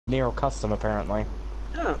Nero Custom, apparently.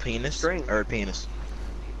 Oh, Penis strange. or penis?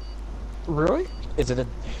 Really? Is it a...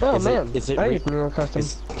 Oh is man, it... Is it... I use Nero Custom.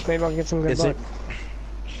 Is, Maybe I'll get some good is luck.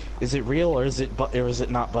 is it real, or is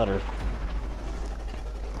it not butter?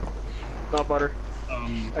 Not butter.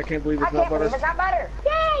 I can't believe it's I not can't butter. believe it's not butter.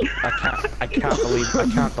 Yay! I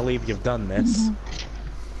can't believe you've done this.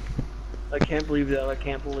 I can't believe that. I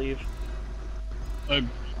can't believe.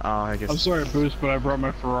 I guess... I'm sorry, Boost, but I brought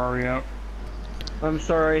my Ferrari out. I'm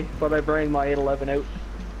sorry, but I bring my 811 out.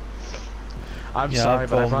 I'm Yeah, sorry,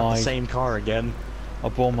 but I bought brought my- the same car again. I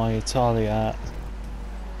bought my Italia out.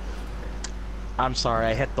 I'm sorry,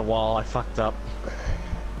 I hit the wall, I fucked up.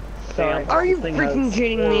 Damn, Are you this thing freaking has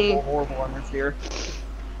kidding me? horrible armors here.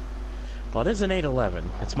 Well, it is an 811.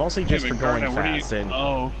 It's mostly just Hey, for going McGarnet, what do you- fast, and...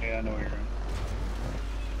 Oh, okay, I know where you're going.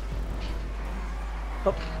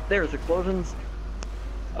 Oh, there's explosions.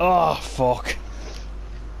 Oh, fuck.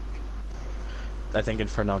 I think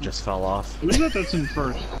Inferno just fell off. Who's that that's in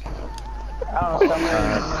first? Oh,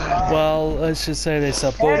 somebody. Well, let's just say this,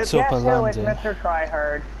 I Guess booked up a who? It's landing. Mr.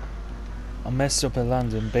 Tryhard. I messed up a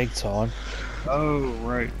landing big time. Oh,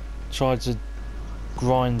 right. Tried to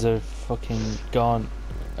grind a fucking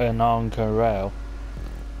an anchor rail.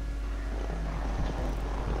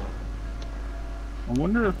 I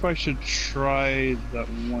wonder if I should try that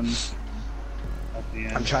one at the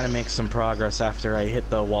end. I'm trying to make some progress after I hit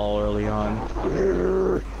the wall early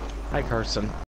on. Hi, Carson.